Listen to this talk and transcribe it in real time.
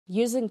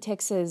Using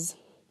taxis,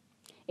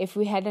 if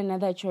we had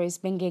another choice,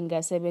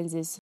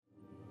 bengingasebenzisa.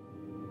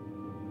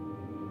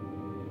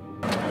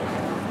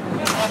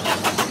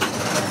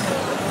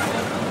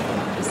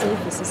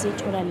 Isevisi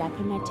sithola lapha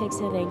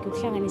ema-taxi rank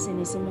ukuhlanganise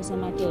nesimo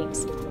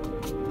sama-taxi.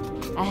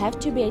 I have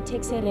to be at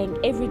taxi rank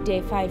every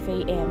day 5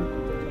 a.m.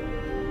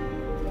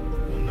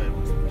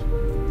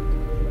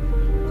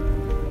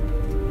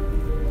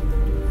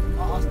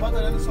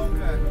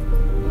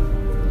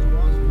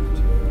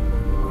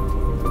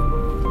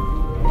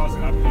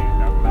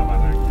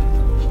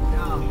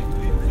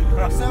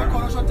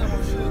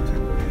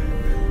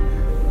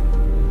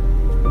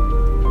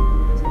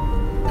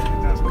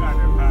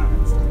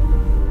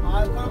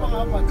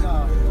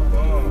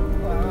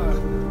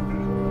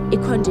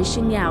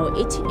 I-condition yawo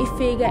ithi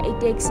ifika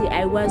itaxi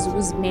ayikwazi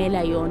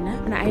ukuzimela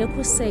yona and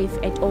ayikho safe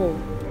at all.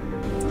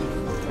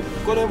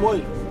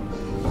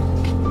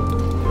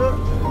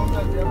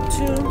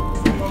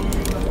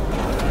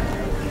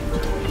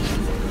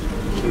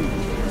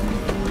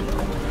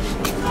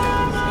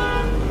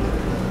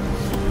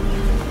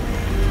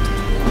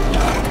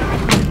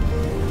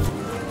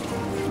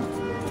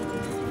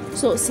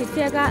 So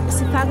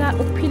sifaka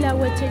ukuphila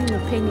kwethu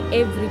engcupheni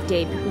every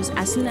day because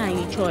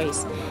asinayo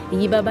i-choice.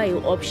 Yibaba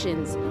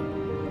your-options.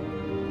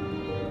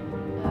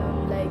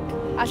 Like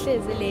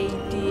ahlezi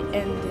lady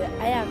and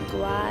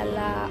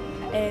ayagcwala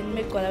and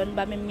megcwala abantu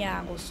bami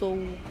eminyango so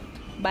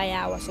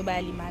bayawa so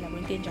bayalimala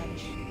kwento enjalo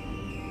nje.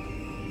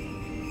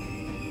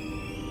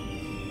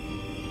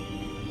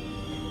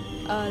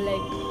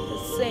 Like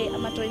say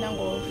amatrain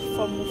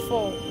from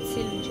 4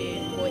 till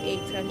nje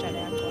ngo-8 kanjalo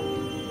ayagcwala.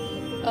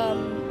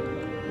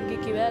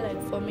 Ngigibela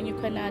like for mina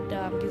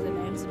uCanada ngize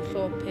nayo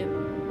emzimhlophe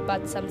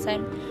but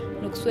sometimes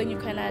nokuswenya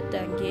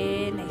uCanada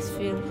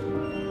nge-Niceville.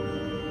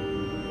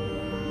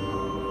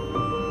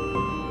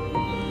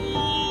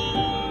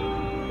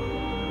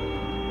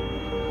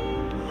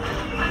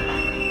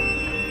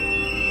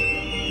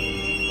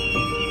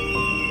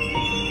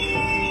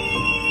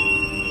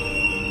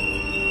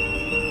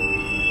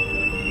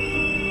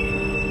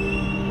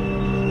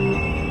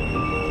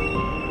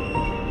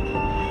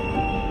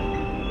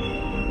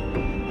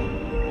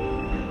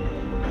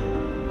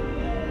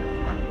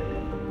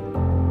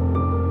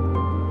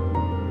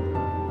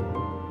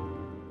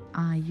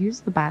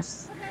 Use the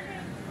bus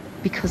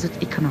because it's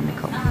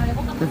economical.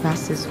 The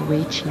bus is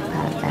way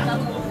cheaper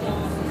than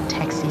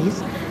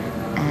taxis,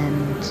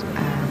 and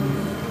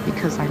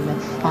because I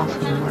live far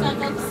from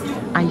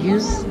work, I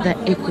use the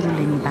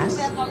Ekurhuleni bus.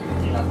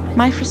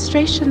 My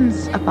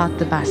frustrations about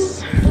the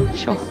bus,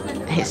 sure,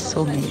 there's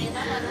so many.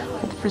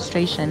 The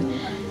frustration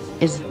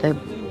is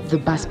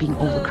the bus being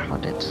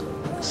overcrowded.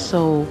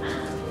 So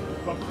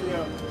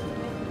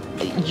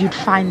you'd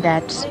find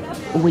that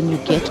when you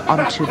get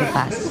onto the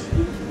bus,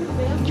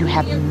 you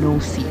have no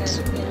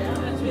seat.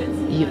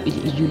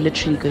 You're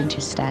literally going to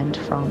stand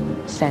from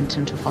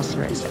Sandton to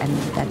Vosloorus, and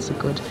that's a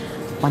good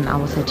 1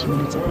 hour, 30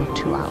 minutes, about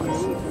 2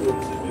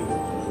 hours.